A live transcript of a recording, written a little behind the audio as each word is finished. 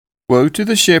Woe to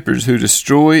the shepherds who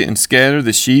destroy and scatter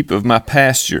the sheep of my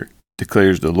pasture,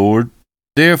 declares the Lord.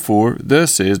 Therefore,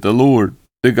 thus says the Lord,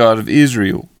 the God of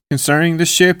Israel, concerning the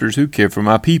shepherds who care for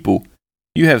my people.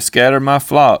 You have scattered my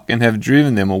flock and have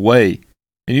driven them away,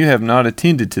 and you have not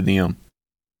attended to them.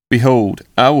 Behold,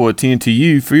 I will attend to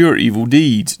you for your evil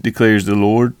deeds, declares the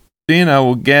Lord. Then I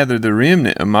will gather the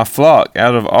remnant of my flock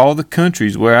out of all the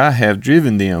countries where I have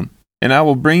driven them, and I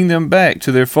will bring them back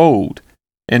to their fold,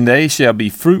 and they shall be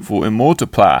fruitful and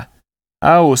multiply.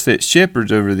 I will set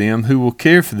shepherds over them who will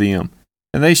care for them,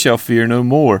 and they shall fear no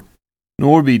more,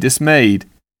 nor be dismayed,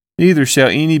 neither shall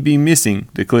any be missing,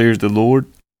 declares the Lord.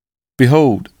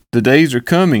 Behold, the days are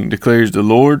coming, declares the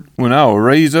Lord, when I will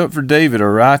raise up for David a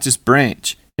righteous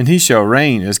branch, and he shall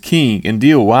reign as king and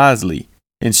deal wisely,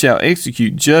 and shall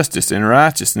execute justice and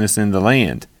righteousness in the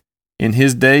land. In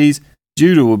his days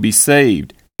Judah will be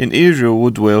saved, and Israel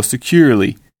will dwell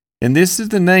securely. And this is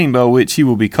the name by which he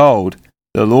will be called,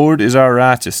 the Lord is our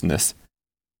righteousness.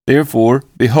 Therefore,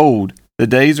 behold, the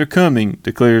days are coming,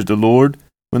 declares the Lord,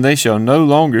 when they shall no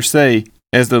longer say,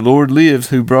 As the Lord lives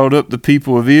who brought up the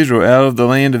people of Israel out of the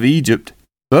land of Egypt,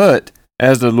 but,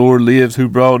 As the Lord lives who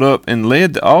brought up and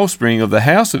led the offspring of the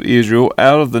house of Israel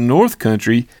out of the north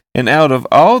country, and out of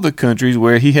all the countries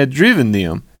where he had driven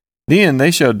them. Then they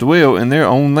shall dwell in their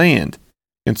own land.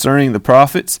 Concerning the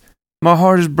prophets, my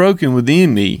heart is broken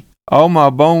within me, all my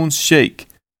bones shake.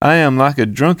 I am like a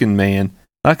drunken man,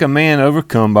 like a man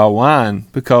overcome by wine,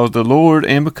 because the Lord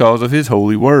and because of his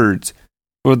holy words.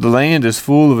 For the land is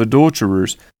full of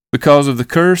adulterers. Because of the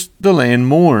curse, the land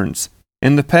mourns,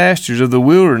 and the pastures of the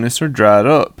wilderness are dried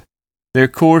up. Their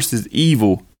course is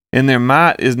evil, and their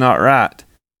might is not right.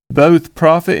 Both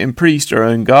prophet and priest are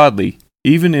ungodly.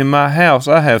 Even in my house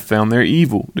I have found their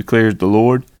evil, declares the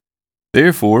Lord.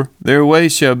 Therefore their way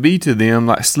shall be to them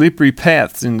like slippery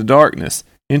paths in the darkness,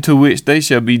 into which they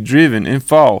shall be driven and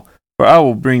fall. For I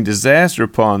will bring disaster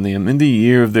upon them in the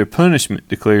year of their punishment,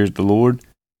 declares the Lord.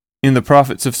 In the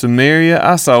prophets of Samaria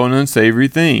I saw an unsavory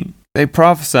thing. They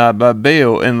prophesied by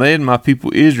Baal and led my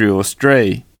people Israel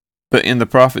astray. But in the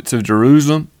prophets of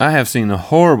Jerusalem I have seen a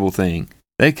horrible thing.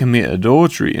 They commit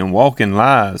adultery and walk in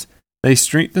lies. They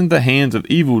strengthen the hands of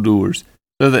evildoers,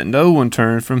 so that no one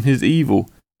turns from his evil.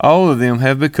 All of them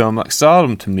have become like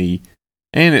Sodom to me,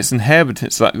 and its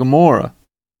inhabitants like Gomorrah.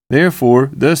 Therefore,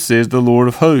 thus says the Lord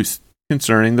of hosts,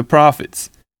 concerning the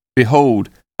prophets, Behold,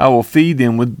 I will feed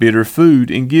them with bitter food,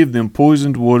 and give them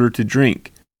poisoned water to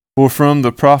drink. For from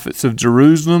the prophets of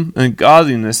Jerusalem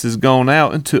ungodliness is gone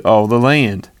out into all the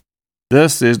land.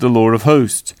 Thus says the Lord of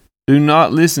hosts, Do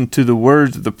not listen to the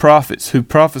words of the prophets who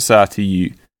prophesy to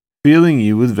you, filling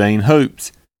you with vain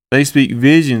hopes. They speak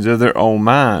visions of their own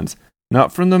minds,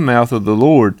 not from the mouth of the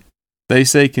Lord. They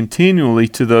say continually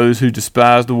to those who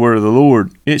despise the word of the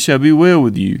Lord, It shall be well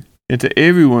with you. And to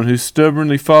everyone who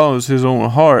stubbornly follows his own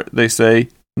heart, they say,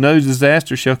 No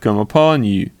disaster shall come upon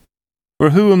you. For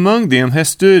who among them has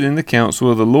stood in the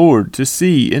counsel of the Lord to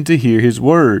see and to hear his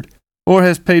word, or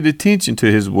has paid attention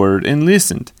to his word and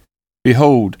listened?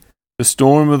 Behold, the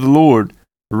storm of the Lord,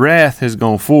 wrath has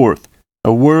gone forth,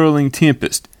 a whirling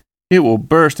tempest. It will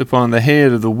burst upon the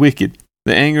head of the wicked.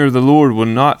 The anger of the Lord will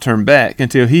not turn back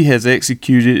until he has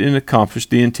executed and accomplished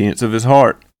the intents of his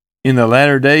heart. In the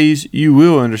latter days you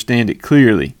will understand it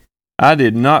clearly. I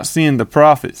did not send the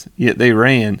prophets, yet they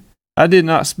ran. I did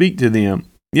not speak to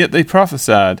them, yet they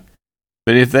prophesied.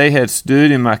 But if they had stood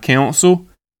in my counsel,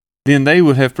 then they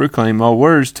would have proclaimed my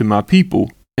words to my people,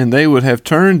 and they would have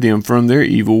turned them from their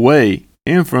evil way,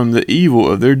 and from the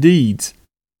evil of their deeds.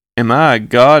 Am I a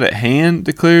God at hand,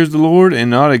 declares the Lord, and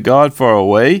not a God far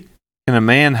away? Can a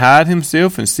man hide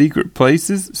himself in secret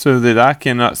places so that I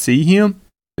cannot see him?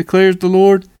 Declares the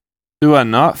Lord. Do I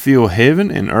not feel heaven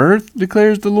and earth?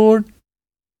 Declares the Lord.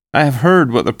 I have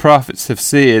heard what the prophets have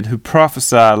said who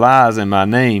prophesy lies in my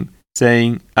name,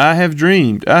 saying, I have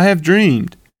dreamed, I have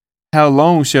dreamed. How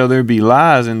long shall there be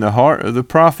lies in the heart of the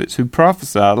prophets who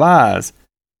prophesy lies,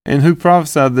 and who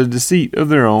prophesy the deceit of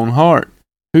their own heart,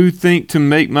 who think to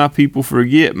make my people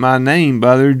forget my name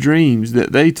by their dreams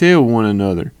that they tell one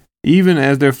another, even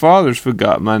as their fathers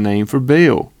forgot my name for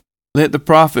Baal? Let the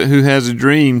prophet who has a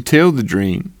dream tell the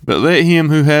dream, but let him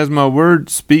who has my word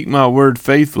speak my word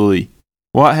faithfully.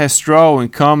 What has straw in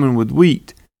common with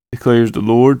wheat? Declares the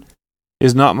Lord.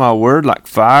 Is not my word like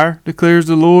fire? Declares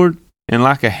the Lord, and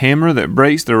like a hammer that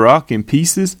breaks the rock in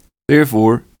pieces?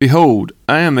 Therefore, behold,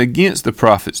 I am against the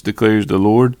prophets, declares the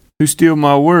Lord, who steal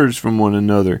my words from one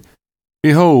another.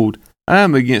 Behold, I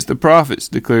am against the prophets,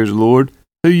 declares the Lord,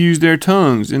 who use their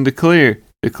tongues and declare,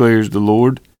 declares the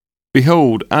Lord.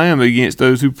 Behold, I am against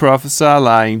those who prophesy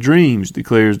lying dreams,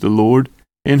 declares the Lord.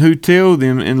 and who tell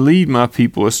them and lead my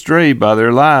people astray by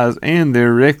their lies and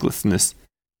their recklessness,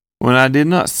 when I did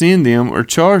not send them or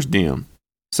charge them.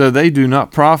 So they do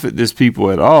not profit this people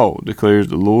at all, declares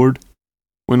the Lord.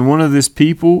 When one of this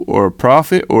people, or a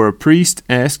prophet, or a priest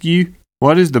ask you,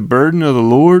 what is the burden of the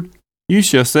Lord? You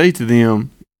shall say to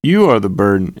them, you are the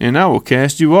burden, and I will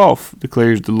cast you off,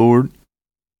 declares the Lord.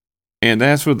 And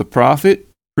as for the prophet,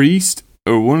 priest,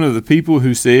 or one of the people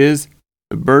who says,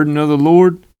 the burden of the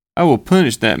Lord, I will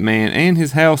punish that man and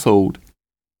his household.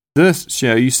 Thus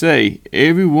shall you say,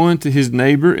 every one to his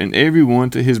neighbor and every one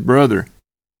to his brother.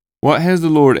 What has the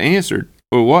Lord answered,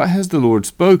 or what has the Lord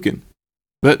spoken?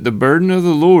 But the burden of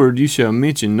the Lord you shall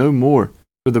mention no more,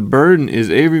 for the burden is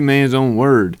every man's own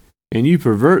word, and you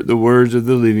pervert the words of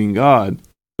the living God,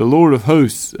 the Lord of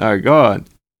hosts, our God.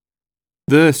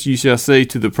 Thus you shall say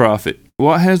to the prophet,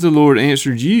 what has the Lord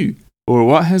answered you, or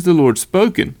what has the Lord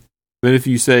spoken? But if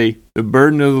you say, the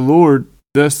burden of the Lord,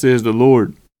 thus says the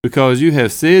Lord, because you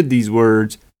have said these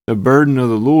words, the burden of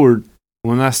the Lord,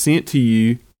 when I sent to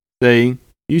you, saying,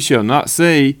 you shall not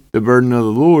say, the burden of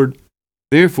the Lord.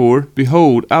 Therefore,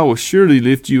 behold, I will surely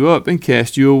lift you up and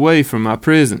cast you away from my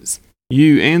presence,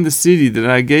 you and the city that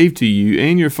I gave to you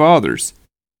and your fathers.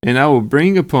 And I will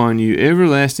bring upon you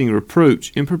everlasting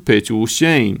reproach and perpetual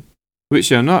shame, which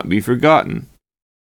shall not be forgotten.